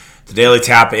The Daily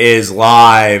Tap is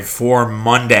live for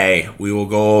Monday. We will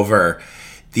go over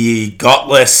the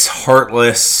gutless,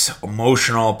 heartless,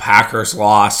 emotional Packers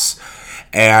loss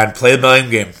and play the blame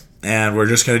game. And we're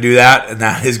just going to do that, and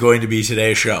that is going to be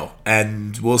today's show.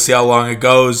 And we'll see how long it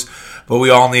goes, but we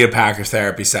all need a Packers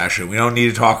therapy session. We don't need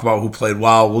to talk about who played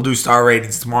well. We'll do star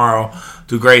ratings tomorrow,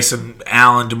 do Grayson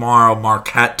Allen tomorrow,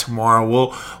 Marquette tomorrow. We'll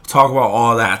talk about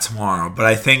all that tomorrow. But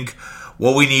I think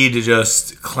what we need to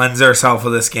just cleanse ourselves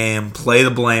of this game, play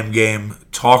the blame game,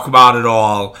 talk about it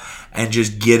all, and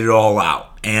just get it all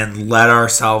out. And let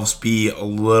ourselves be a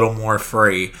little more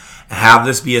free. And have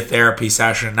this be a therapy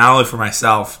session, not only for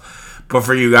myself, but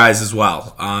for you guys as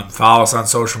well. Follow us on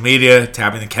social media,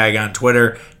 Tapping the Keg on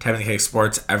Twitter, Tapping the Keg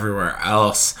Sports everywhere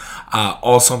else.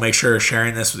 Also, make sure you're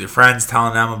sharing this with your friends,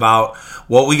 telling them about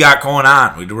what we got going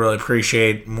on. We'd really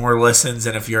appreciate more listens.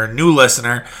 And if you're a new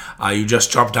listener, you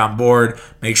just jumped on board,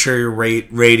 make sure you're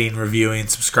rating, reviewing,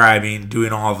 subscribing,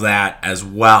 doing all of that as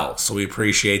well. So we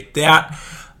appreciate that.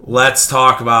 Let's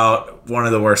talk about one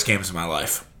of the worst games of my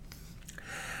life.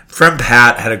 Friend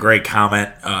Pat had a great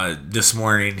comment this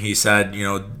morning. He said,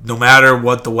 no matter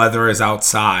what the weather is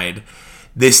outside,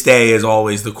 this day is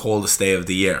always the coldest day of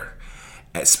the year.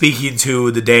 Speaking to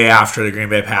the day after the Green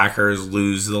Bay Packers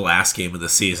lose the last game of the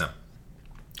season.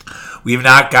 We've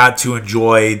not got to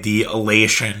enjoy the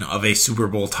elation of a Super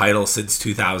Bowl title since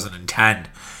 2010.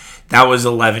 That was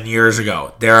 11 years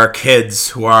ago. There are kids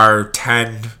who are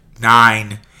 10,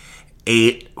 9,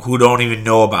 8 who don't even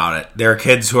know about it. There are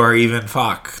kids who are even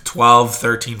 12,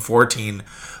 13, 14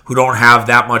 who don't have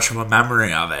that much of a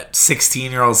memory of it.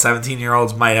 16-year-olds,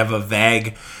 17-year-olds might have a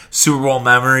vague Super Bowl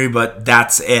memory, but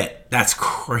that's it. That's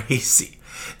crazy.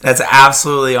 That's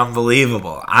absolutely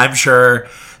unbelievable. I'm sure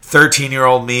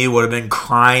 13-year-old me would have been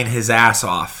crying his ass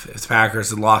off if the Packers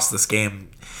had lost this game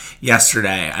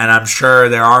yesterday. And I'm sure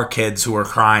there are kids who are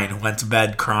crying, who went to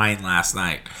bed crying last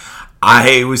night.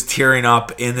 I was tearing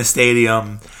up in the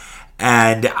stadium,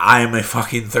 and I'm a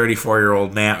fucking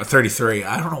 34-year-old man. 33.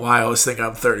 I don't know why I always think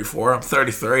I'm 34. I'm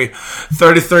 33.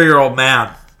 33-year-old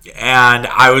man. And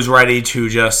I was ready to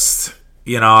just,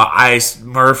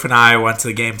 Murph and I went to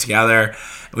the game together.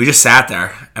 We just sat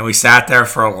there, and we sat there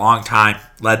for a long time.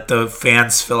 Let the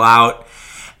fans fill out,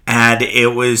 and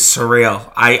it was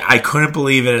surreal. I couldn't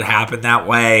believe it had happened that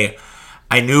way.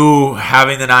 I knew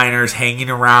having the Niners hanging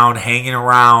around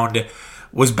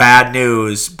was bad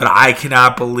news, but I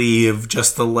cannot believe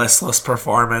just the listless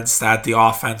performance that the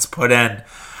offense put in.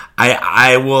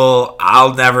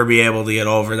 I'll never be able to get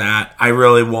over that. I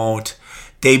really won't.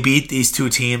 They beat these two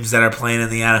teams that are playing in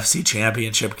the NFC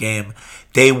Championship game.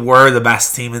 They were the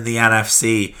best team in the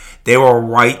NFC. They were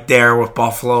right there with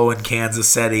Buffalo and Kansas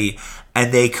City,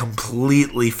 and they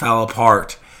completely fell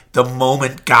apart. The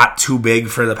moment got too big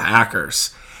for the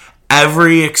Packers.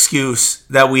 Every excuse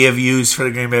that we have used for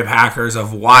the Green Bay Packers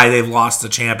of why they've lost the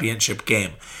championship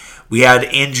game. We had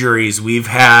injuries. We've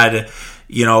had,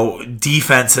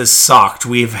 defenses sucked.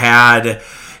 We've had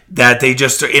that they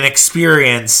just are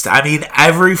inexperienced. I mean,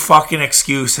 every fucking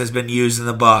excuse has been used in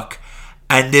the book.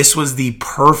 And this was the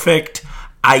perfect,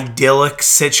 idyllic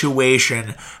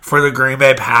situation for the Green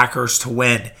Bay Packers to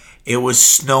win. It was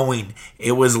snowing.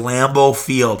 It was Lambeau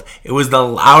Field. It was the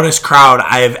loudest crowd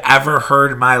I have ever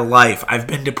heard in my life. I've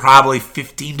been to probably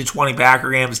 15 to 20 Packer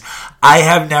games. I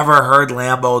have never heard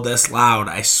Lambeau this loud.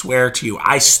 I swear to you.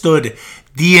 I stood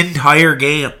the entire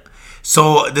game.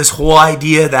 So this whole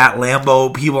idea that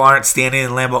people aren't standing in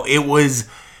Lambeau,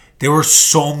 there were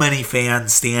so many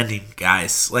fans standing,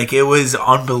 guys. It was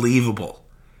unbelievable.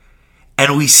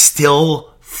 And we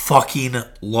still fucking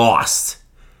lost.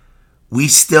 We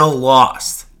still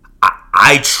lost.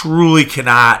 I truly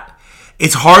cannot.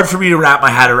 It's hard for me to wrap my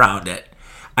head around it.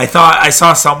 I thought I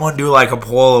saw someone do a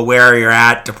poll of where you're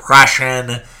at.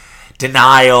 Depression,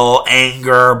 denial,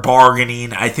 anger,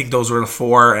 bargaining. I think those were the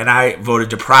 4. And I voted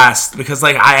depressed because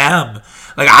I am.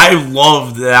 I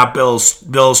loved that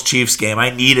Bills Chiefs game. I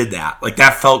needed that.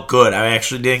 That felt good. I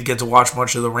actually didn't get to watch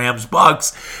much of the Rams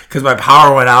Bucks because my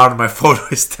power went out and my phone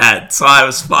was dead. So I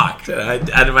was fucked.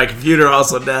 And my computer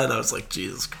also dead. I was like,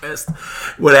 Jesus Christ,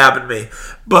 what happened to me?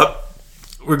 But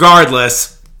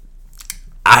regardless,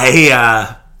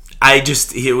 it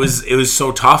was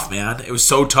so tough, man. It was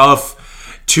so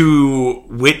tough to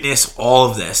witness all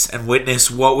of this and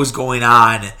witness what was going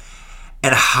on.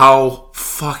 And how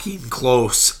fucking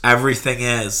close everything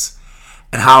is.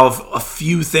 And how if a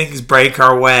few things break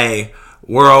our way,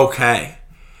 we're okay.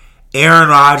 Aaron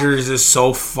Rodgers is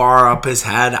so far up his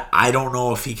head, I don't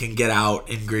know if he can get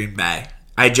out in Green Bay.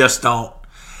 I just don't.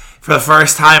 For the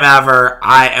first time ever,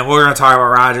 and we're going to talk about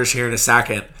Rodgers here in a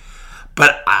second,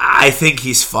 but I think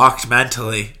he's fucked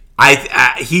mentally.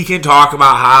 He can talk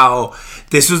about how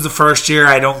this was the first year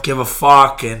I don't give a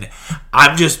fuck and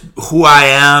I'm just who I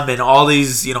am, and all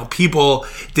these, people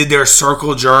did their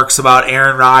circle jerks about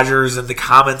Aaron Rodgers and the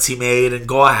comments he made, and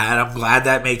go ahead, I'm glad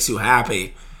that makes you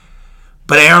happy.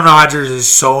 But Aaron Rodgers is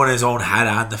so in his own head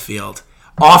on the field.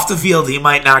 Off the field, he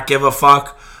might not give a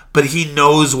fuck, but he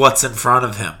knows what's in front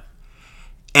of him.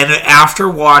 And after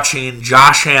watching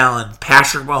Josh Allen,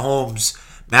 Patrick Mahomes,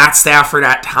 Matt Stafford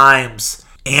at times,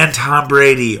 and Tom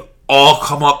Brady all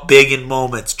come up big in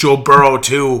moments, Joe Burrow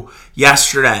too,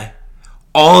 yesterday,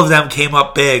 all of them came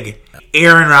up big.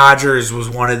 Aaron Rodgers was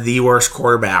one of the worst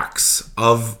quarterbacks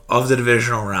of the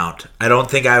divisional round. I don't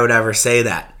think I would ever say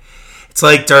that. It's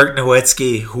like Dirk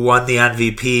Nowitzki, who won the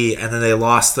MVP, and then they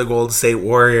lost the Golden State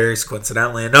Warriors,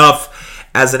 coincidentally enough,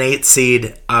 as an 8th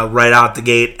seed right out the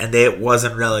gate, and it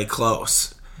wasn't really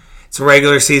close. It's a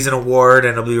regular season award,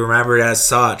 and it'll be remembered as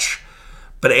such.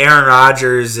 But Aaron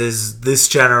Rodgers is this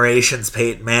generation's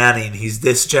Peyton Manning. He's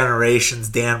this generation's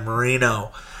Dan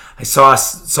Marino. I saw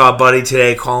a buddy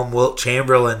today call him Wilt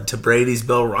Chamberlain to Brady's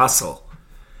Bill Russell.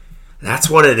 That's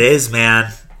what it is,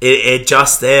 man. It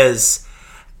just is.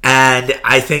 And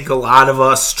I think a lot of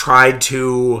us tried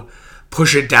to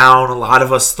push it down. A lot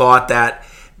of us thought that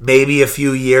maybe a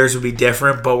few years would be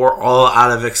different, but we're all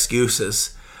out of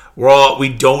excuses. We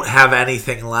don't have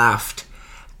anything left.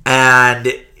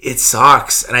 And it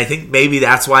sucks. And I think maybe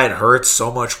that's why it hurts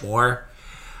so much more.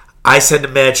 I said to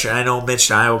Mitch, and I know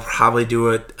Mitch and I will probably do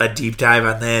a deep dive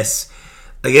on this.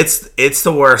 Like, it's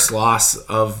the worst loss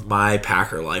of my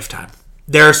Packer lifetime.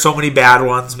 There are so many bad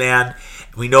ones, man.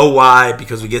 We know why,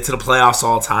 because we get to the playoffs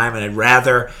all the time, and I'd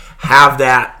rather have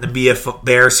that than be a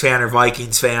Bears fan or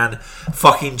Vikings fan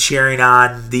fucking cheering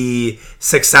on the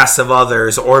success of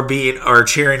others, or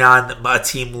cheering on a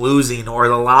team losing, or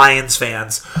the Lions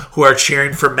fans who are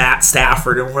cheering for Matt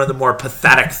Stafford, and one of the more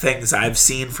pathetic things I've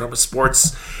seen from a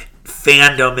sports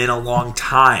fandom in a long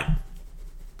time.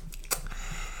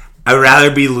 I'd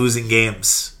rather be losing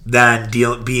games than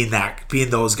being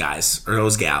those guys or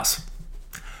those gals.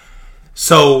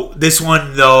 So this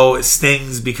one, though,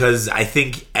 stings because I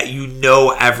think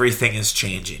everything is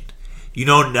changing.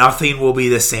 Nothing will be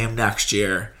the same next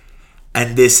year.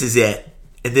 And this is it.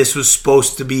 And this was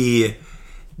supposed to be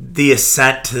the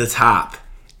ascent to the top.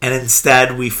 And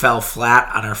instead, we fell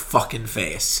flat on our fucking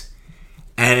face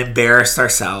and embarrassed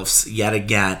ourselves yet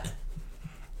again.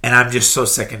 And I'm just so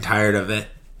sick and tired of it.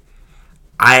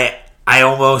 I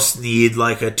almost need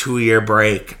like a 2-year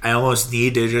break. I almost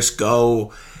need to just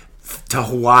go to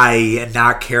Hawaii and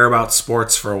not care about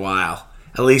sports for a while.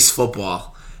 At least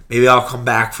football. Maybe I'll come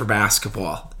back for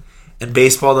basketball. And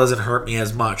baseball doesn't hurt me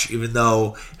as much, even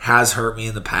though it has hurt me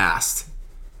in the past.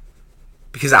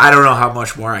 Because I don't know how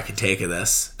much more I can take of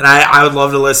this. And I would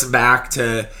love to listen back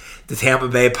to the Tampa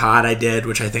Bay pod I did,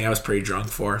 which I think I was pretty drunk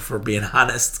for being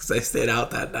honest, because I stayed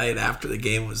out that night after the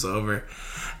game was over.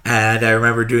 And I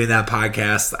remember doing that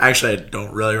podcast. Actually, I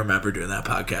don't really remember doing that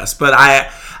podcast, but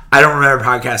I don't remember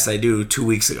podcasts I do 2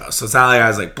 weeks ago. So it's not like I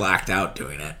was like blacked out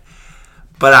doing it.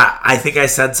 But I think I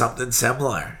said something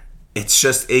similar. It's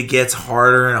just, it gets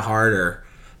harder and harder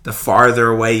the farther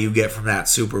away you get from that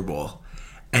Super Bowl.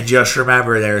 And just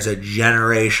remember, there's a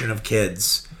generation of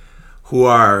kids who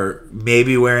are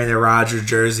maybe wearing their Rodgers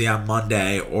jersey on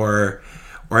Monday, or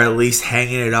at least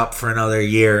hanging it up for another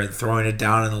year and throwing it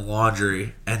down in the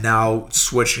laundry, and now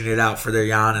switching it out for their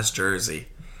Giannis jersey.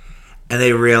 And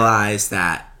they realize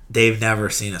that they've never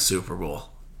seen a Super Bowl.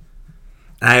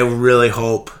 And I really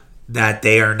hope that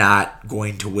they are not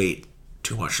going to wait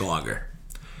too much longer.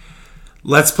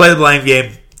 Let's play the blame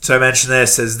game. So I mentioned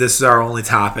this as this is our only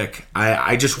topic.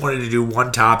 I just wanted to do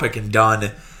one topic and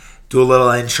done. Do a little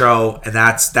intro, and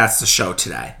that's the show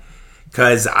today.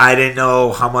 Because I didn't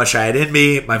know how much I had in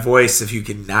me. My voice, if you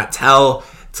can not tell,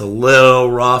 it's a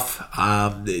little rough.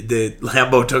 The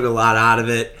Lambeau took a lot out of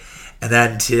it. And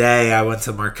then today I went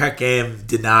to the Marquette game.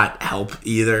 Did not help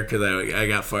either, because I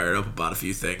got fired up about a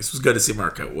few things. It was good to see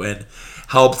Marquette win.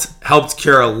 Helped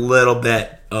cure a little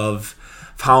bit of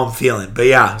how I'm feeling. But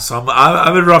yeah, so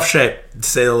I'm in rough shape, to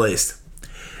say the least.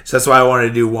 So that's why I wanted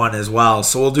to do one as well.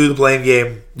 So we'll do the blame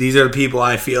game. These are the people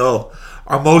I feel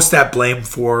are most at blame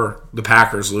for the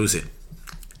Packers losing.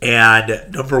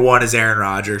 And number one is Aaron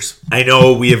Rodgers. I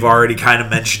know we have already kind of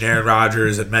mentioned Aaron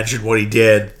Rodgers and mentioned what he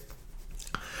did,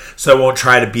 so I won't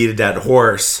try to beat a dead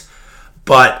horse.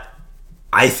 But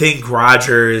I think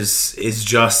Rodgers is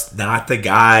just not the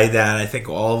guy that I think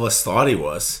all of us thought he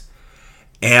was.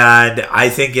 And I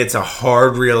think it's a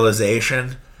hard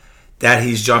realization that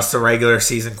he's just a regular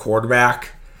season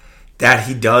quarterback, that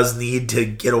he does need to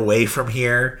get away from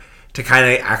here to kind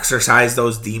of exercise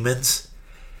those demons.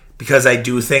 because I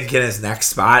do think in his next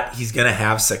spot he's going to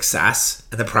have success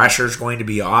and the pressure is going to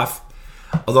be off.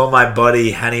 Although my buddy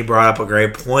Henny brought up a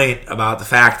great point about the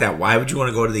fact that why would you want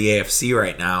to go to the AFC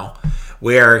right now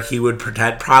where he would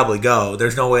probably go?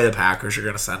 There's no way the Packers are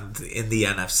going to send him in the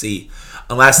NFC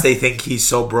unless they think he's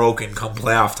so broken come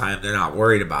playoff time they're not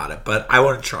worried about it. But I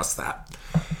wouldn't trust that.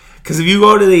 Because if you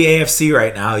go to the AFC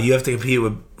right now, you have to compete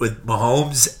with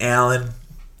Mahomes, Allen,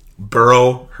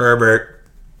 Burrow, Herbert,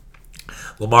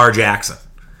 Lamar Jackson.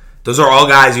 Those are all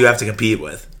guys you have to compete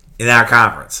with in that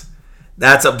conference.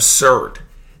 That's absurd.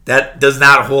 That does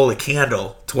not hold a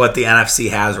candle to what the NFC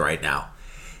has right now.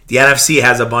 The NFC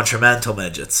has a bunch of mental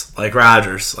midgets, like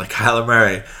Rodgers, like Kyler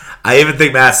Murray. I even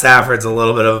think Matt Stafford's a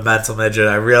little bit of a mental midget.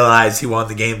 I realize he won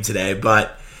the game today,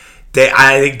 but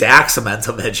I think Dak's a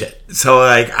mental midget. So,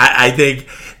 I think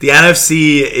the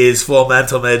NFC is full of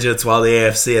mental midgets while the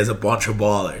AFC has a bunch of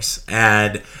ballers.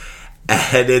 And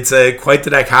it's quite the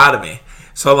dichotomy.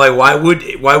 So I'm like,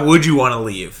 why would you want to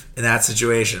leave in that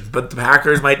situation? But the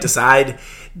Packers might decide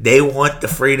they want the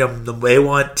freedom. They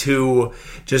want to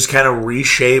just kind of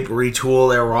reshape,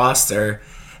 retool their roster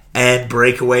and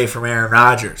break away from Aaron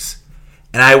Rodgers.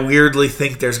 And I weirdly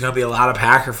think there's going to be a lot of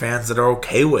Packer fans that are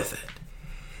okay with it.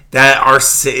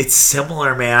 It's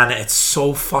similar, man. It's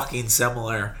so fucking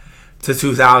similar to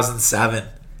 2007.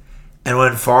 And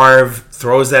when Favre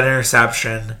throws that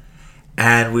interception,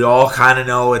 and we all kind of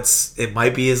know it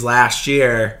might be his last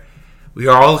year, we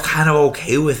are all kind of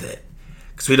okay with it.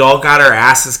 Because we'd all got our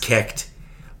asses kicked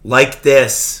like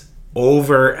this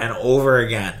over and over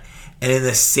again. And in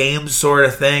the same sort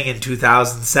of thing in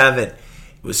 2007, it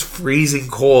was freezing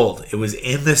cold. It was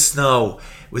in the snow.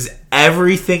 It was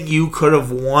everything you could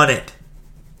have wanted.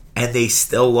 And they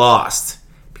still lost.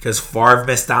 Because Favre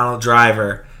missed Donald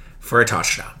Driver for a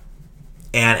touchdown.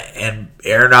 And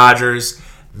Aaron Rodgers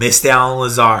missed Allen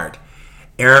Lazard.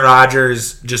 Aaron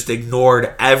Rodgers just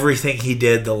ignored everything he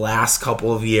did the last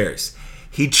couple of years.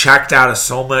 He checked out of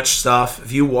so much stuff.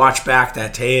 If you watch back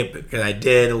that tape, because I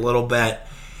did a little bit,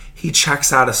 he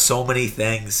checks out of so many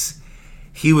things.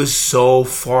 He was so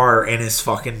far in his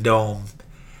fucking dome.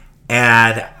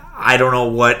 And I don't know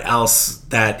what else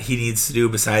that he needs to do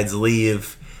besides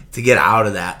leave to get out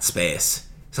of that space.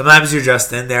 Sometimes you're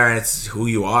just in there and it's who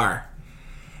you are.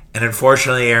 And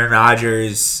unfortunately,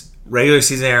 regular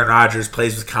season Aaron Rodgers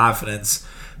plays with confidence,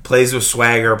 plays with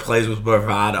swagger, plays with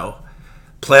bravado.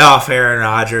 Playoff Aaron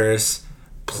Rodgers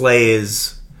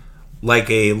plays like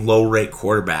a low-rate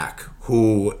quarterback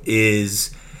who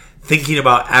is thinking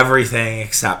about everything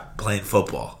except playing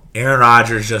football. Aaron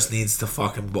Rodgers just needs to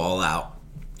fucking ball out.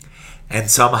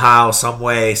 And somehow, some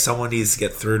way, someone needs to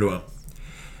get through to him.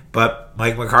 But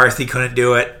Mike McCarthy couldn't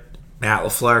do it. Matt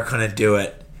LaFleur couldn't do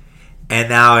it. And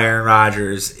now Aaron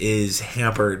Rodgers is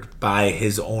hampered by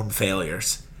his own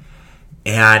failures.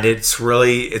 And it's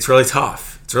really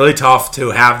tough. It's really tough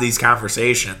to have these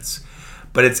conversations.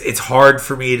 But it's hard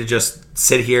for me to just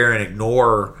sit here and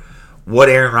ignore what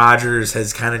Aaron Rodgers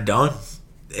has kind of done.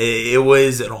 It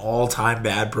was an all-time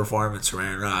bad performance from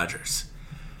Aaron Rodgers.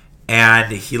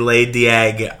 And he laid the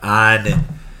egg on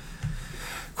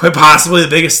quite possibly the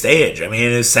biggest stage. I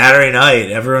mean, it was Saturday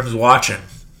night. Everyone was watching.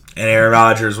 And Aaron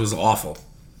Rodgers was awful.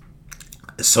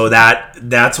 So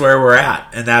that's where we're at.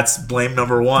 And that's blame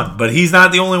number one. But he's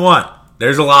not the only one.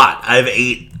 There's a lot. I have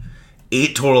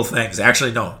eight total things.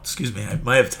 Actually, no. Excuse me. I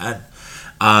might have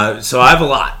 10. So I have a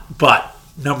lot. But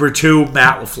number two,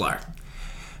 Matt LaFleur.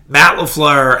 Matt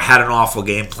LaFleur had an awful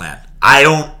game plan. I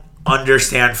don't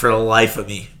understand for the life of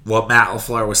me what Matt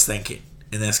LaFleur was thinking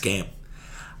in this game.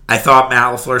 I thought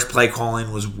Matt LaFleur's play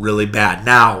calling was really bad.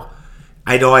 Now,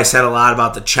 I know I said a lot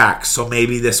about the checks, so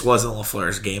maybe this wasn't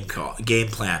LaFleur's game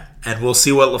plan. And we'll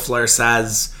see what LaFleur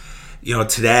says,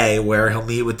 today, where he'll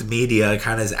meet with the media,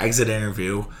 kind of his exit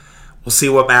interview. We'll see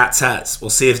what Matt says. We'll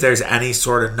see if there's any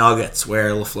sort of nuggets where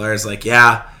LaFleur's like,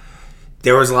 yeah,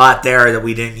 there was a lot there that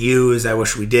we didn't use. I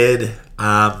wish we did.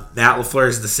 Matt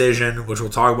LaFleur's decision, which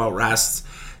we'll talk about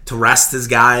to rest his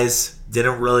guys,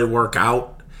 didn't really work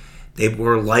out. They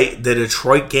were light. The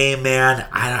Detroit game, man,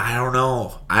 I don't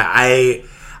know.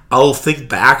 I'll think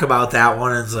back about that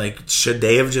one and it's like, should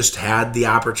they have just had the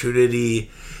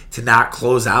opportunity to not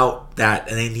close out that,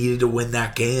 and they needed to win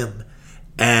that game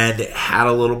and had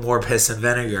a little more piss and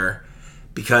vinegar?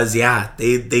 Because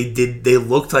they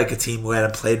looked like a team who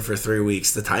hadn't played for 3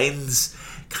 weeks. The Titans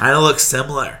kind of look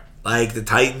similar. Like the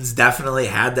Titans definitely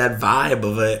had that vibe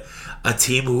of a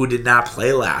team who did not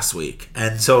play last week.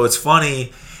 And so it's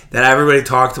funny that everybody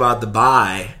talked about the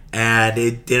bye, and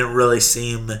it didn't really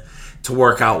seem to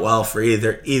work out well for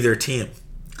either team.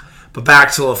 But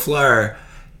back to LaFleur,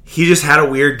 he just had a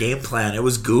weird game plan. It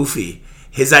was goofy.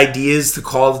 His ideas to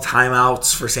call the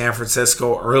timeouts for San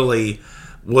Francisco early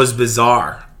was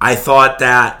bizarre. I thought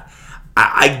that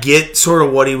I get sort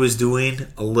of what he was doing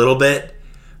a little bit,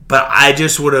 but I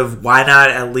just would have, why not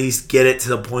at least get it to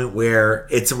the point where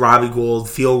it's a Robbie Gould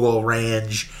field goal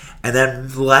range and then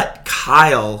let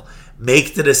Kyle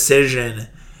make the decision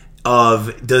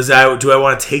of do I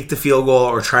want to take the field goal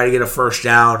or try to get a first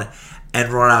down and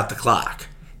run out the clock.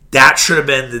 That should have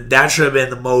been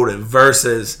the motive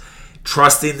versus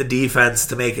trusting the defense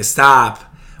to make a stop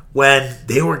when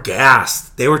they were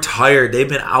gassed. They were tired. They've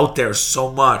been out there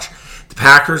so much. The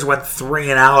Packers went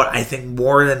 3 and out, I think,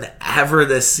 more than ever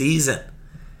this season.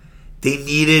 They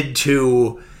needed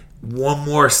one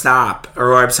more first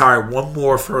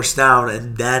down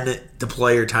and then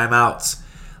deploy your timeouts.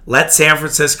 Let San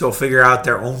Francisco figure out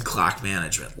their own clock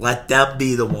management. Let them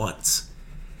be the ones.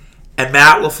 And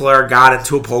Matt LaFleur got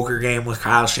into a poker game with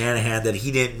Kyle Shanahan that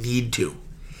he didn't need to.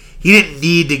 He didn't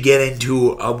need to get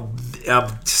into a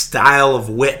style of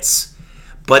wits.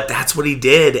 But that's what he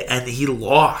did, and he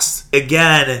lost.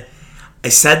 Again, I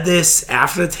said this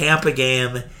after the Tampa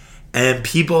game, and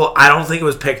people, I don't think it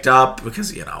was picked up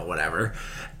because, whatever.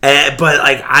 But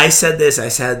I said this,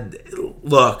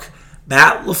 look,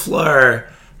 Matt LaFleur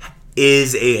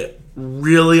is a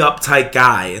really uptight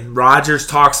guy, and Rodgers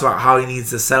talks about how he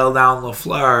needs to settle down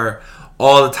LaFleur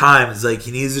all the time. It's like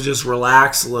he needs to just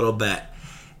relax a little bit.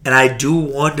 And I do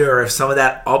wonder if some of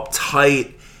that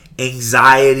uptight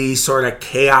anxiety, sort of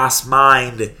chaos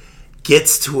mind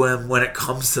gets to him when it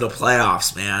comes to the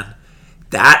playoffs, man.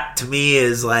 That to me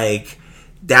is like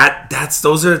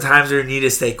those are the times where you need to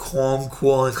stay calm,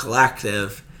 cool, and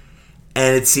collective.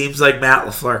 And it seems like Matt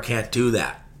LaFleur can't do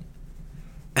that.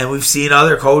 And we've seen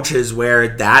other coaches where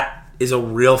that is a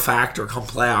real factor come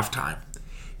playoff time.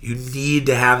 You need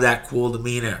to have that cool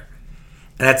demeanor.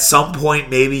 And at some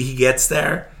point, maybe he gets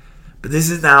there. But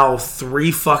this is now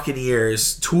 3 fucking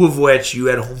years, 2 of which you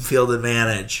had home field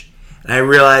advantage. And I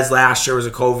realized last year was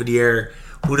a COVID year.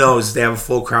 Who knows? If they have a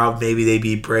full crowd, maybe they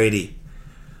beat Brady.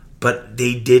 But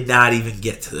they did not even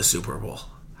get to the Super Bowl.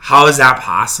 How is that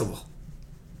possible?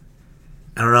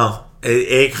 I don't know.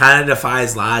 It kind of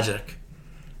defies logic.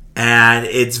 And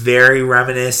it's very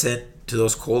reminiscent to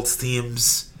those Colts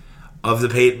teams of the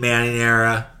Peyton Manning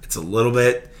era. It's a little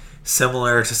bit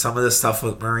similar to some of the stuff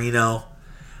with Marino.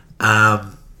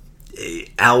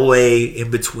 Elway in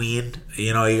between,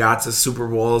 you got to Super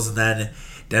Bowls, and then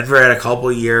Denver had a couple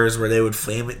of years where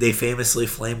they famously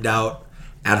flamed out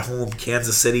at home.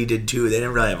 Kansas City did too. They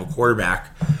didn't really have a quarterback,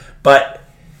 but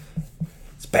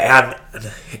it's bad.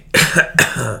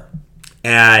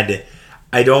 And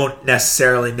I don't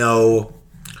necessarily know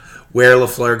where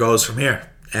LaFleur goes from here.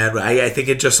 And I think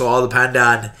it just will all depend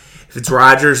on if it's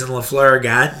Rodgers and LaFleur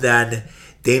again, then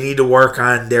they need to work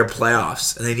on their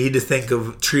playoffs, and they need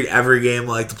to treat every game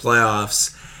like the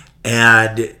playoffs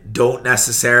and don't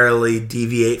necessarily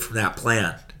deviate from that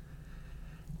plan.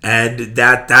 And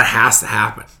that has to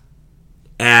happen.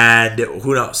 And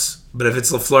who knows? But if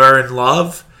it's LaFleur and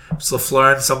Love, if it's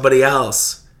LaFleur and somebody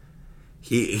else,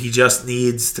 he just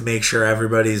needs to make sure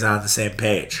everybody's on the same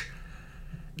page.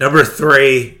 Number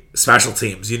 3, special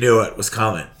teams. You knew it was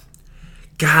coming.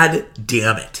 God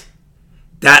damn it.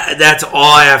 That's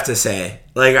all I have to say.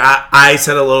 I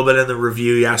said a little bit in the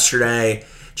review yesterday,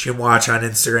 you can watch on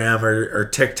Instagram or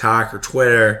TikTok or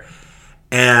Twitter,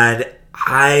 and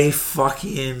I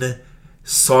fucking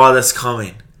saw this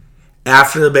coming.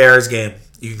 After the Bears game,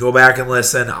 you can go back and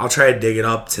listen. I'll try to dig it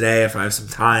up today if I have some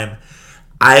time.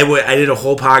 I did a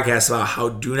whole podcast about how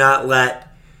do not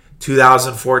let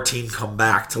 2014 come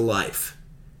back to life.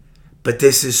 But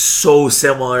this is so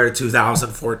similar to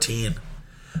 2014.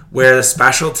 Where the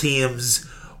special teams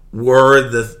were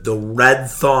the red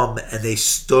thumb and they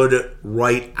stood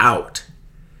right out.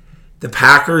 The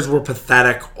Packers were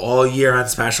pathetic all year on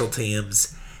special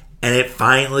teams, and it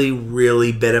finally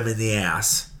really bit them in the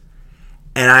ass.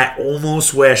 And I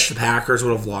almost wish the Packers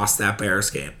would have lost that Bears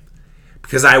game.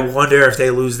 Because I wonder if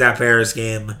they lose that Bears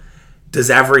game, does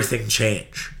everything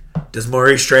change? Does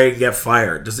Maurice Strayton get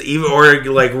fired?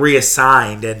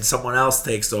 Reassigned and someone else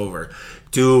takes over?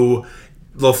 Do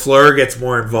LaFleur gets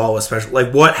more involved with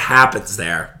special... what happens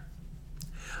there?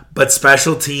 But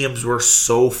special teams were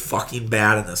so fucking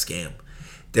bad in this game.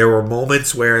 There were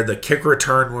moments where the kick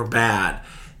return were bad.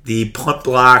 The punt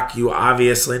block, you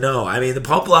obviously know. I mean, the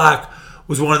punt block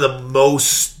was one of the most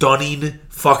stunning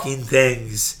fucking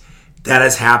things that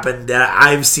has happened that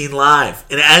I've seen live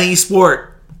in any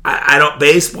sport. I don't...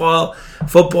 Baseball,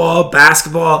 football,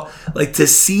 basketball. To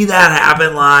see that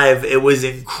happen live, it was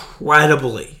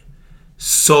incredibly...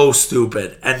 so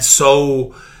stupid and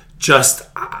so just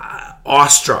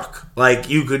awestruck Like,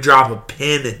 you could drop a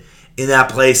pin in that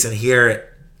place and hear it.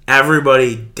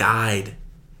 Everybody died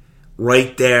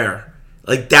right there.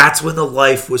 Like, that's when the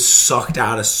life was sucked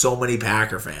out of so many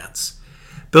Packer fans.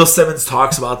 Bill Simmons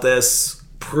talks about this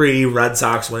pre-Red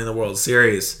Sox winning the World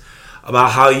Series,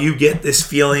 about how you get this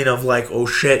feeling of like, oh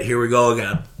shit, here we go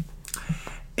again.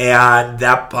 And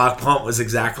that block punt was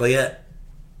exactly it.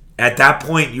 At that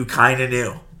point, you kind of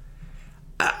knew.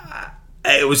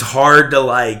 It was hard to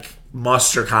like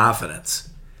muster confidence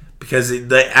because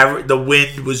the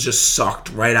wind was just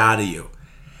sucked right out of you.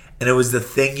 And it was the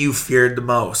thing you feared the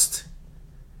most.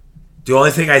 The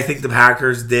only thing I think the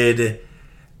Packers did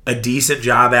a decent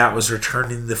job at was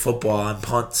returning the football on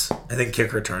punts. I think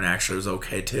kick return actually was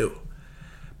okay too.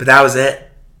 But that was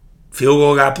it. Field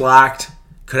goal got blocked.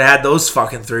 Could have had those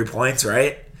fucking 3 points,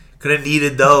 right? Could have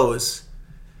needed those.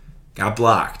 Got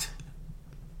blocked.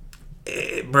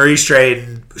 Maurice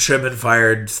Drayton should have been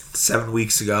fired 7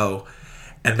 weeks ago,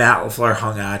 and Matt LaFleur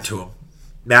hung on to him.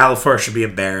 Matt LaFleur should be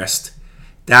embarrassed.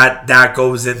 That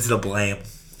goes into the blame.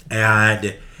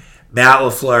 And Matt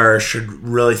LaFleur should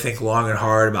really think long and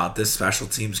hard about this special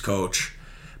teams coach,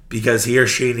 because he or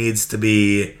she needs to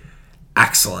be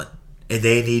excellent. And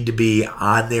they need to be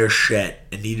on their shit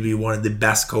and need to be one of the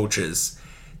best coaches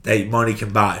that money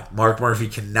can buy. Mark Murphy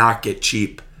cannot get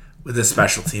cheap with a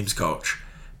special teams coach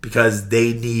because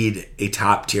they need a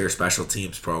top-tier special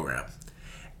teams program.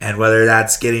 And whether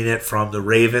that's getting it from the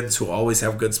Ravens, who always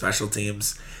have good special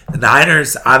teams, the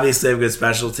Niners obviously have good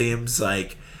special teams.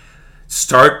 Like,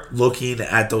 start looking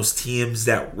at those teams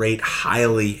that rate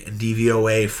highly in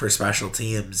DVOA for special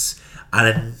teams on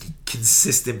a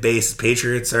consistent basis.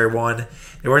 Patriots are one.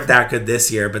 They weren't that good this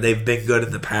year, but they've been good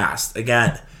in the past.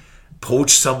 Again,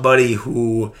 poach somebody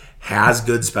who has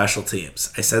good special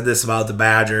teams. I said this about the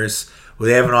Badgers, who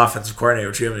they have an offensive coordinator,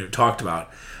 which we haven't even talked about.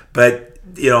 But,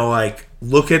 like,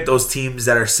 look at those teams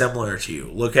that are similar to you.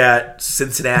 Look at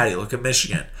Cincinnati. Look at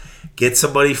Michigan. Get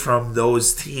somebody from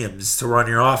those teams to run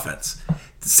your offense.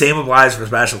 The same applies for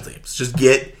special teams. Just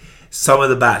get some of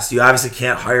the best. You obviously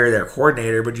can't hire their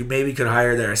coordinator, but you maybe could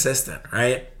hire their assistant,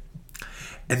 right?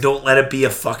 And don't let it be a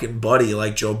fucking buddy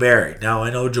like Joe Barry. Now, I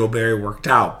know Joe Barry worked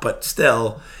out, but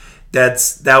still,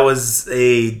 that was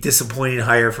a disappointing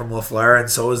hire from LaFleur, and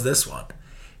so was this one.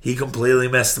 He completely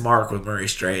missed the mark with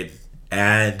Maurice Drayton,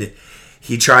 and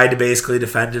he tried to basically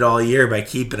defend it all year by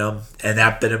keeping him, and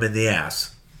that bit him in the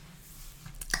ass.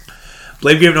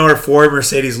 Blame game number 4,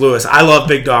 Mercedes Lewis. I love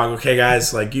Big Dog, okay,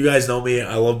 guys? Like, you guys know me.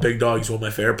 I love Big Dog. He's one of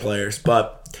my favorite players.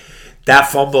 But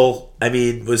that fumble,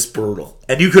 was brutal.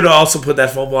 And you could also put that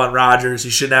fumble on Rodgers.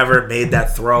 He should never have made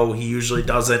that throw. He usually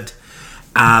doesn't.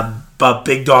 But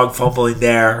Big Dog fumbling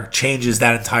there changes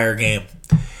that entire game.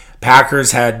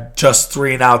 Packers had just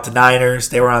 3 and out the Niners.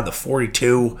 They were on the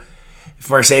 42. If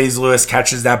Mercedes Lewis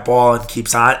catches that ball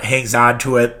and hangs on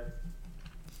to it,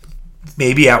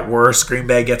 maybe at worst, Green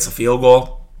Bay gets a field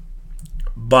goal.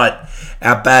 But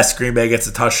at best, Green Bay gets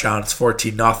a touchdown. It's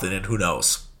 14-0, and who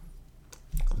knows?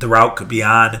 The route could be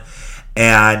on.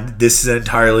 And this is an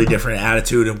entirely different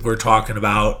attitude. And we're talking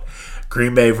about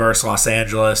Green Bay versus Los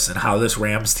Angeles and how this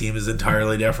Rams team is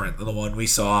entirely different than the one we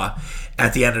saw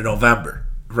at the end of November.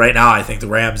 Right now, I think the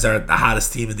Rams are the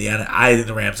hottest team in the end. I think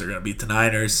the Rams are going to beat the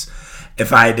Niners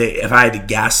if I had to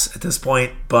guess at this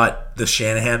point. But the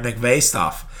Shanahan-McVay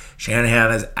stuff. Shanahan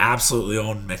has absolutely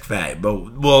owned McVay,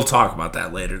 but we'll talk about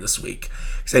that later this week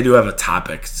because I do have a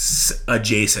topic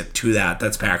adjacent to that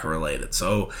that's Packer related.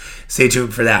 So stay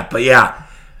tuned for that. But yeah,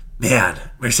 man,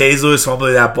 Mercedes Lewis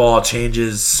fumbling that ball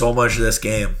changes so much of this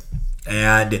game,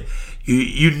 and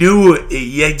you knew,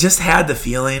 you just had the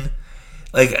feeling,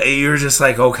 like you were just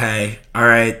like, okay, all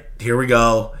right, here we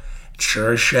go.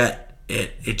 Sure as shit,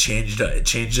 it changed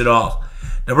it all.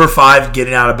 Number 5,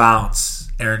 getting out of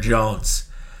bounds, Aaron Jones.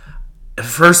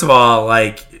 First of all,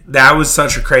 like, that was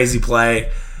such a crazy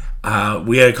play.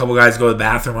 We had a couple guys go to the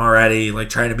bathroom already, like,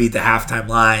 trying to beat the halftime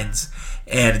lines.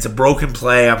 And it's a broken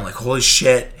play. I'm like, holy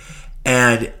shit.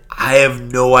 And I have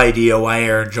no idea why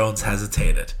Aaron Jones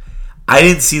hesitated. I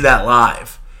didn't see that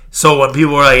live. So when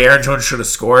people were like, Aaron Jones should have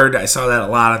scored, I saw that a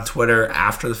lot on Twitter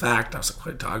after the fact. I was like, what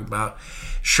are you talking about?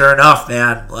 Sure enough,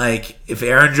 man, like, if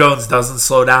Aaron Jones doesn't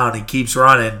slow down and keeps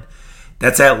running,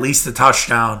 that's at least a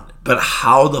touchdown. But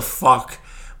how the fuck,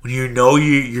 when you know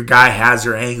your guy has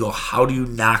your angle, how do you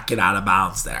not get out of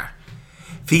bounds there?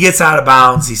 If he gets out of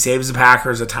bounds, he saves the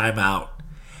Packers a timeout.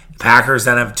 The Packers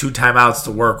then have 2 timeouts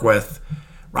to work with.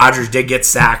 Rodgers did get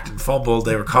sacked and fumbled.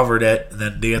 They recovered it, and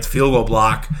then they get the field goal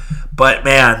block. But,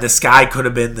 man, this guy could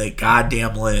have been the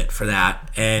goddamn limit for that.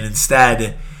 And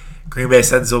instead, Green Bay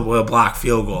sends a block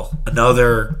field goal.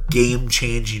 Another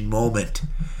game-changing moment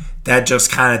that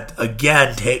just kind of,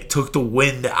 again, took the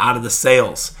wind out of the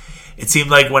sails. It seemed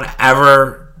like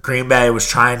whenever Green Bay was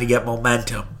trying to get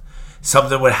momentum,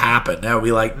 something would happen. That would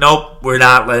be like, nope, we're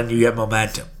not letting you get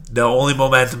momentum. The only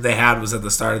momentum they had was at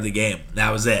the start of the game.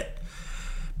 That was it.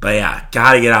 But yeah,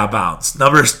 got to get out of bounds.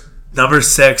 Number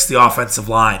 6, the offensive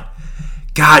line.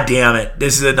 God damn it.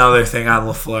 This is another thing on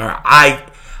LaFleur.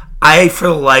 I for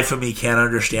the life of me, can't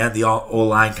understand the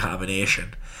O-line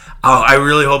combination. I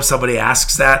really hope somebody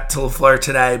asks that to LaFleur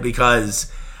today,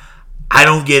 because I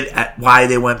don't get why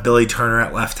they went Billy Turner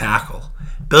at left tackle.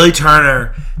 Billy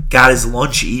Turner got his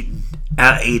lunch eaten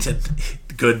at Ayton.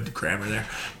 Good grammar there.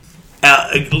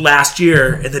 Last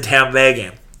year in the Tampa Bay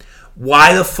game.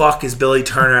 Why the fuck is Billy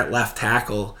Turner at left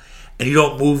tackle and you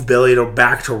don't move Billy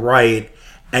back to right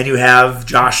and you have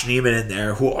Josh Neiman in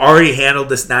there who already handled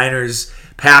this Niners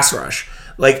pass rush?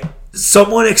 Like,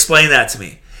 someone explain that to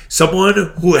me. Someone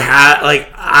who had, like,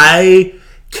 I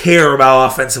care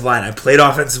about offensive line. I played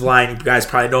offensive line. You guys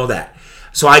probably know that.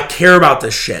 So I care about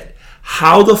this shit.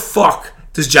 How the fuck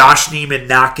does Josh Neiman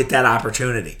not get that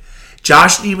opportunity?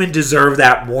 Josh Neiman deserved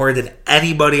that more than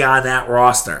anybody on that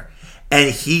roster.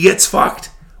 And he gets fucked?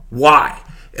 Why?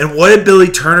 And what did Billy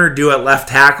Turner do at left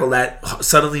tackle that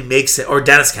suddenly makes it, or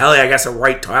Dennis Kelly, I guess, at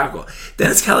right tackle?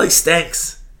 Dennis Kelly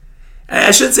stinks.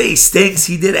 I shouldn't say he stinks.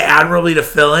 He did admirably to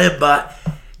fill in, but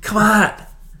come on.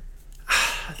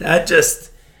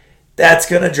 That's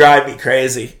going to drive me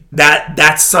crazy.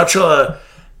 That's such a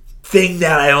thing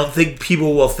that I don't think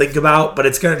people will think about, but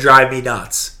it's going to drive me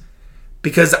nuts.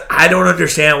 Because I don't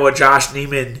understand what Josh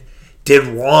Neiman did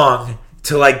wrong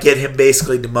to, like, get him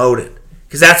basically demoted.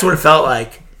 Because that's what it felt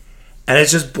like. And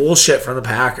it's just bullshit from the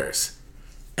Packers.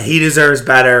 And he deserves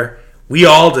better. We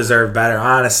all deserve better,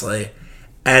 honestly.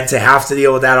 And to have to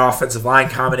deal with that offensive line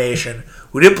combination,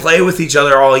 who didn't play with each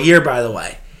other all year, by the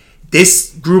way.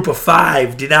 This group of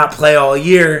 5 did not play all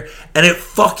year, and it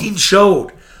fucking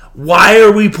showed. Why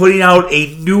are we putting out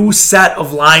a new set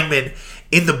of linemen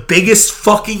in the biggest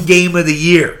fucking game of the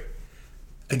year?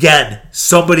 Again,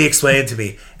 somebody explain it to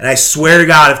me. And I swear to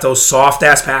God, if those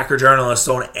soft-ass Packer journalists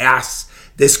don't ask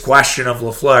this question of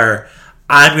LaFleur,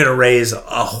 I'm going to raise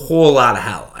a whole lot of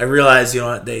hell. I realize,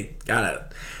 they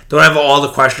don't have all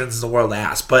the questions in the world to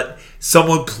ask. But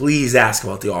someone please ask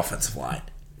about the offensive line.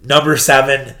 Number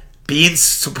 7, being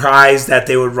surprised that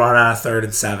they would run on a 3rd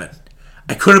and 7.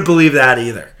 I couldn't believe that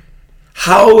either.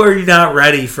 How are you not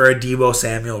ready for a Deebo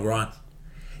Samuel run?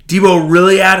 Deebo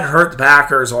really hadn't hurt the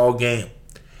Packers all game.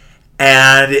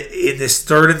 And in this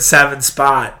 3rd and 7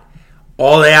 spot,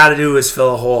 all they had to do is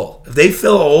fill a hole. If they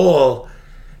fill a hole,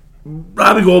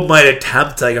 Robbie Gould might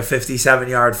attempt like a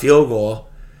 57-yard field goal,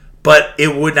 but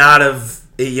it would not have,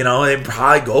 they'd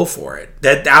probably go for it.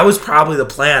 That was probably the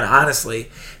plan, honestly.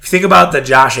 If you think about the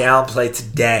Josh Allen play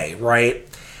today, right?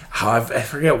 I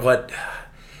forget what...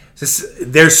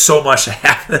 There's so much that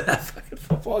happened in that fucking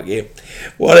football game.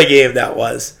 What a game that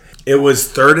was. It was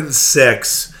 3rd and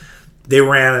 6. They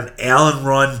ran an Allen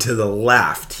run to the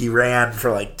left. He ran for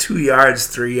like 2 yards,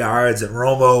 3 yards, and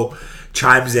Romo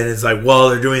chimes in and is like, well,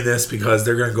 they're doing this because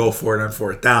they're going to go for it on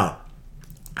 4th down.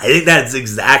 I think that's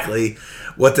exactly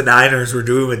what the Niners were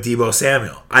doing with Deebo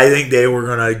Samuel. I think they were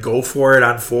going to go for it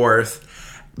on 4th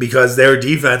because their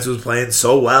defense was playing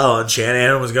so well, and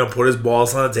Shanahan was going to put his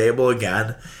balls on the table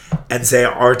again and say,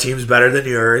 our team's better than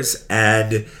yours,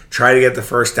 and try to get the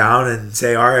 1st down and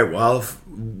say, all right, well, if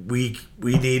we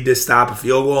need to stop a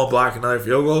field goal and block another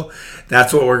field goal,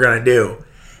 that's what we're going to do.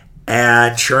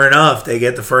 And sure enough, they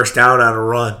get the 1st down on a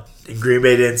run, and Green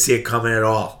Bay didn't see it coming at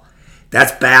all.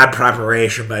 That's bad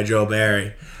preparation by Joe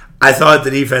Barry. I thought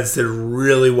the defense did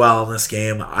really well in this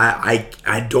game.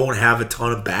 I don't have a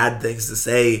ton of bad things to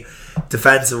say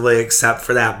defensively except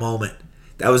for that moment.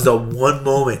 That was the one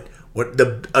moment.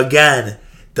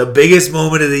 The biggest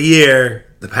moment of the year,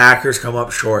 the Packers come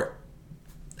up short.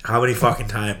 How many fucking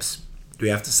times do we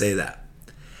have to say that?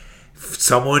 If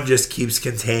someone just keeps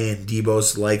contained,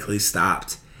 Deebo's likely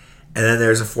stopped. And then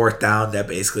there's a 4th down that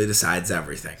basically decides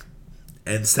everything.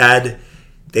 Instead,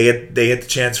 they get the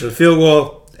chance for the field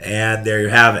goal, and there you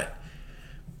have it.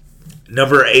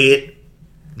 Number 8,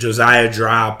 Josiah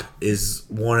Drop is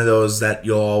one of those that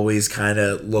you'll always kind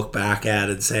of look back at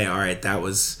and say, all right, that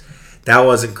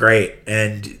wasn't great.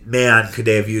 And man, could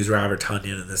they have used Robert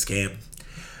Tonyan in this game.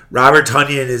 Robert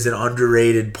Tonyan is an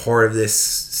underrated part of this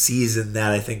season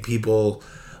that I think people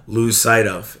lose sight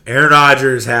of. Aaron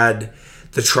Rodgers had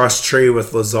the trust tree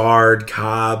with Lazard,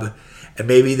 Cobb, and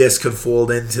maybe this could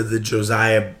fold into the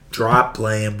Josiah Drop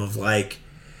blame of, like,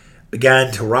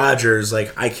 again, to Rodgers,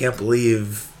 like, I can't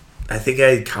believe, I think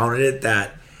I counted it,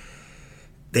 that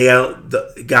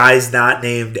The guys not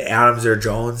named Adams or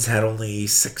Jones had only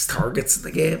 6 targets in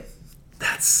the game.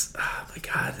 That's, oh my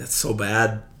God, that's so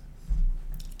bad.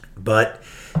 But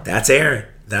that's Aaron.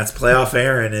 That's playoff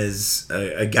Aaron, is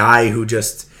a guy who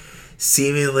just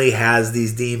seemingly has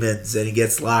these demons, and he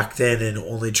gets locked in and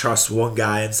only trusts one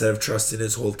guy instead of trusting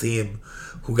his whole team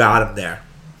who got him there.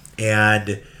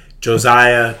 And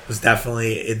Josiah was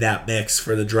definitely in that mix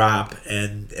for the drop,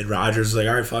 and Rodgers was like,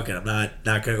 all right, fuck it, I'm not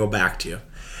going to go back to you.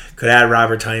 Could add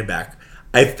Robert Tonyan back.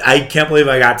 I can't believe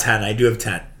I got 10. I do have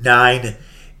 10. 9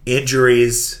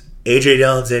 injuries. A.J.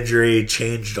 Dillon's injury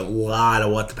changed a lot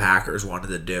of what the Packers wanted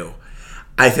to do.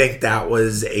 I think that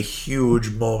was a huge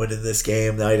moment in this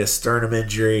game. They had a sternum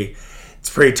injury. It's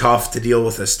pretty tough to deal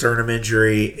with a sternum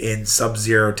injury in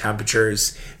sub-zero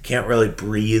temperatures. Can't really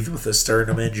breathe with a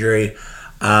sternum injury.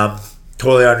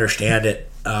 Totally understand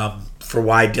it for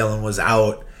why Dillon was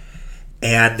out.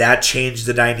 And that changed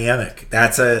the dynamic.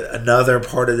 That's another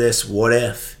part of this what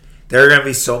if. There are going to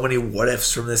be so many what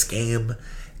ifs from this game.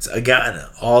 It's, again,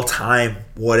 all-time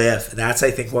what if. And that's, I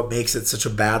think, what makes it such a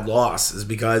bad loss, is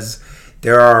because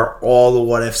there are all the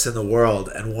what ifs in the world.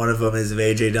 And one of them is if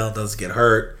A.J. Dillon doesn't get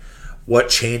hurt, what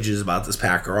changes about this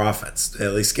Packer offense? They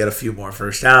at least get a few more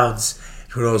first downs.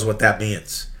 Who knows what that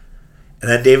means? And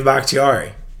then David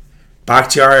Bakhtiari.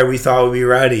 Bakhtiari, we thought would be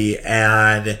ready,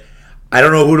 and I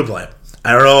don't know who to blame.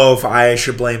 I don't know if I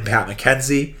should blame Pat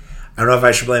McKenzie. I don't know if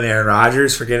I should blame Aaron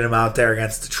Rodgers for getting him out there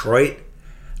against Detroit.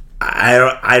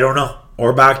 I don't know.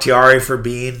 Or Bakhtiari for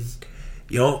being,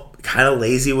 kind of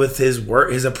lazy with his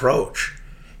work, his approach.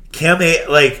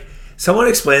 Someone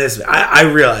explain this to me. I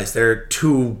realize there are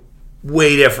 2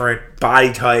 way different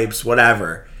body types,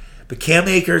 whatever. But Cam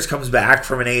Akers comes back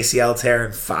from an ACL tear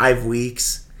in 5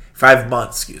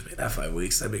 months, not 5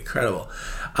 weeks. That'd be incredible.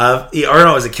 It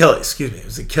was Achilles. It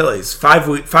was Achilles.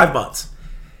 5 months.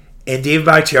 And David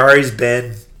Bakhtiari's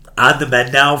been on the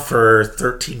mend now for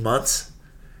 13 months.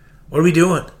 What are we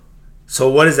doing? So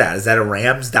what is that? Is that a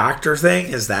Rams doctor thing?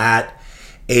 Is that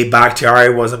a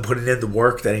Bakhtiari wasn't putting in the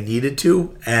work that he needed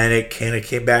to, and it kind of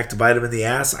came back to bite him in the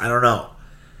ass? I don't know.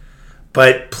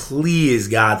 But please,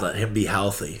 God, let him be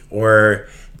healthy, or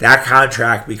that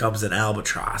contract becomes an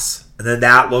albatross. And then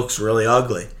that looks really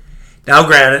ugly. Now,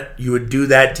 granted, you would do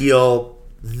that deal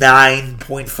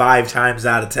 9.5 times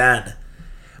out of 10.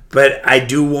 But I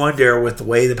do wonder, with the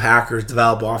way the Packers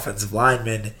develop offensive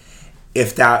linemen,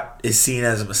 if that is seen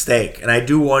as a mistake. And I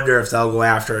do wonder if they'll go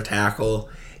after a tackle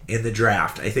in the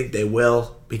draft. I think they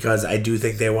will, because I do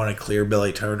think they want to clear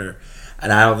Billy Turner.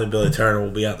 And I don't think Billy Turner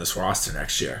will be on this roster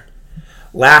next year.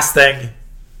 Last thing,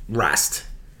 rest.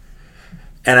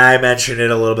 And I mentioned it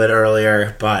a little bit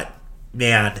earlier, but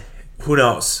man, who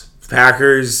knows?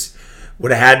 Packers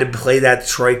would have had to play that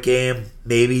Detroit game.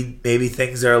 Maybe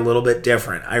things are a little bit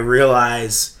different. I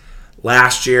realize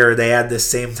last year they had the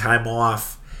same time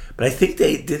off, but I think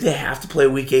they have to play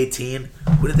Week 18.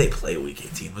 Who did they play Week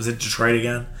 18? Was it Detroit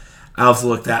again? I'll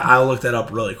look that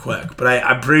up really quick. But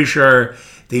I'm pretty sure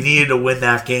they needed to win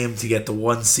that game to get the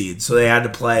 1 seed, so they had to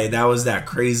play. That was that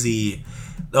crazy.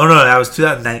 No, that was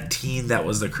 2019. That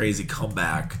was the crazy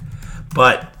comeback.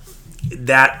 But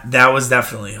that was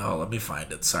definitely. Oh, let me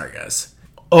find it. Sorry, guys.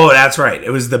 Oh, that's right. It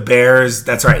was the Bears.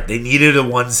 That's right. They needed a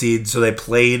 1 seed, so they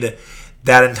played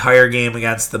that entire game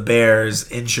against the Bears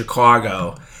in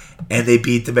Chicago, and they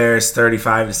beat the Bears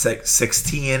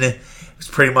 35-16. It was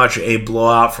pretty much a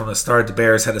blowout from the start. The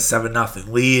Bears had a 7-0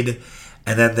 lead,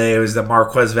 and then there was the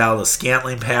Marquez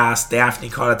Valdes-Scantling pass. Daphne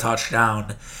caught a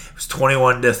touchdown. It was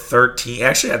 21-13.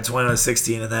 Actually, had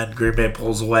 21-16, and then Green Bay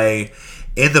pulls away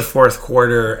in the fourth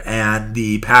quarter, and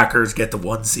the Packers get the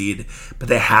 1 seed, but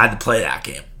they had to play that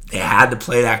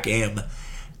game.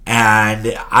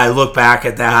 And I look back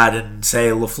at that and say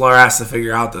LaFleur has to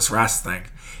figure out this rest thing.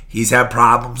 He's had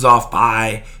problems off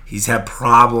bye. He's had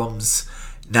problems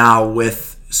now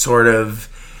with sort of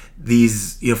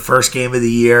these first game of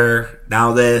the year.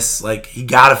 Now this, he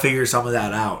got to figure some of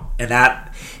that out. And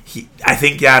I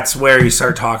think that's where you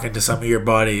start talking to some of your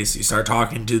buddies. You start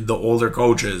talking to the older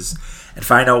coaches and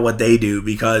find out what they do,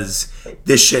 because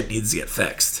this shit needs to get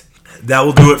fixed. That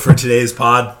will do it for today's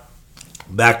pod.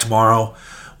 Back tomorrow.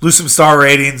 Lose some star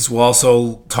ratings. We'll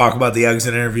also talk about the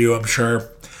exit interview, I'm sure.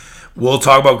 We'll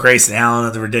talk about Grayson Allen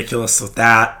and the ridiculous with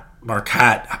that.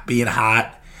 Marquette being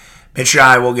hot. Mitch and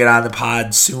I will get on the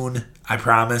pod soon, I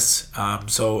promise.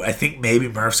 So I think maybe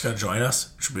Murph's going to join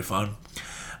us. It should be fun.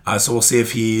 So we'll see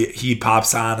if he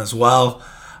pops on as well.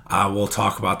 We'll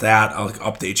talk about that. I'll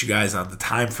update you guys on the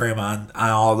time frame on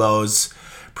all those.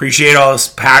 Appreciate all this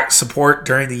pack support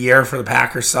during the year for the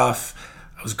Packer stuff.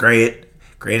 It was great.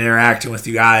 Great interacting with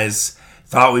you guys.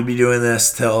 Thought we'd be doing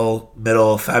this till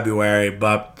middle of February,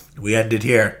 but we ended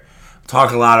here.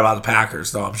 Talk a lot about the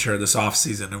Packers, though, I'm sure, this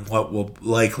offseason, and what will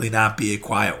likely not be a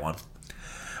quiet one.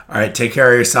 All right, take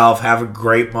care of yourself. Have a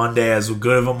great Monday, as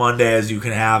good of a Monday as you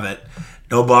can have it.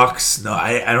 No Bucks. No,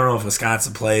 I don't know if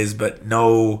Wisconsin plays, but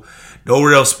no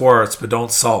real sports. But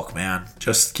don't sulk, man.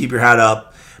 Just keep your head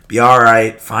up. Be all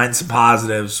right. Find some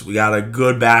positives. We got a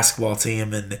good basketball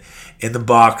team in the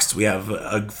Bucks. We have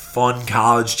a fun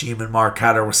college team in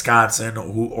Marquette or Wisconsin,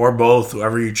 or both,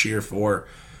 whoever you cheer for.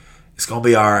 It's gonna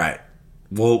be all right.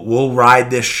 We'll ride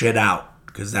this shit out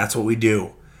because that's what we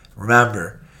do.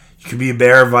 Remember, you can be a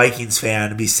Bear Vikings fan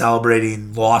and be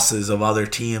celebrating losses of other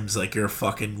teams like you're a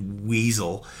fucking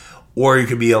weasel, or you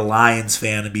could be a Lions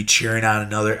fan and be cheering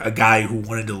on a guy who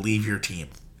wanted to leave your team.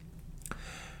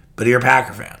 But you're a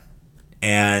Packer fan,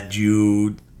 and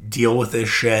you deal with this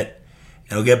shit.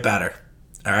 It'll get better.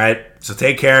 All right? So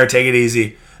take care. Take it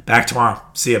easy. Back tomorrow.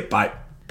 See ya. Bye.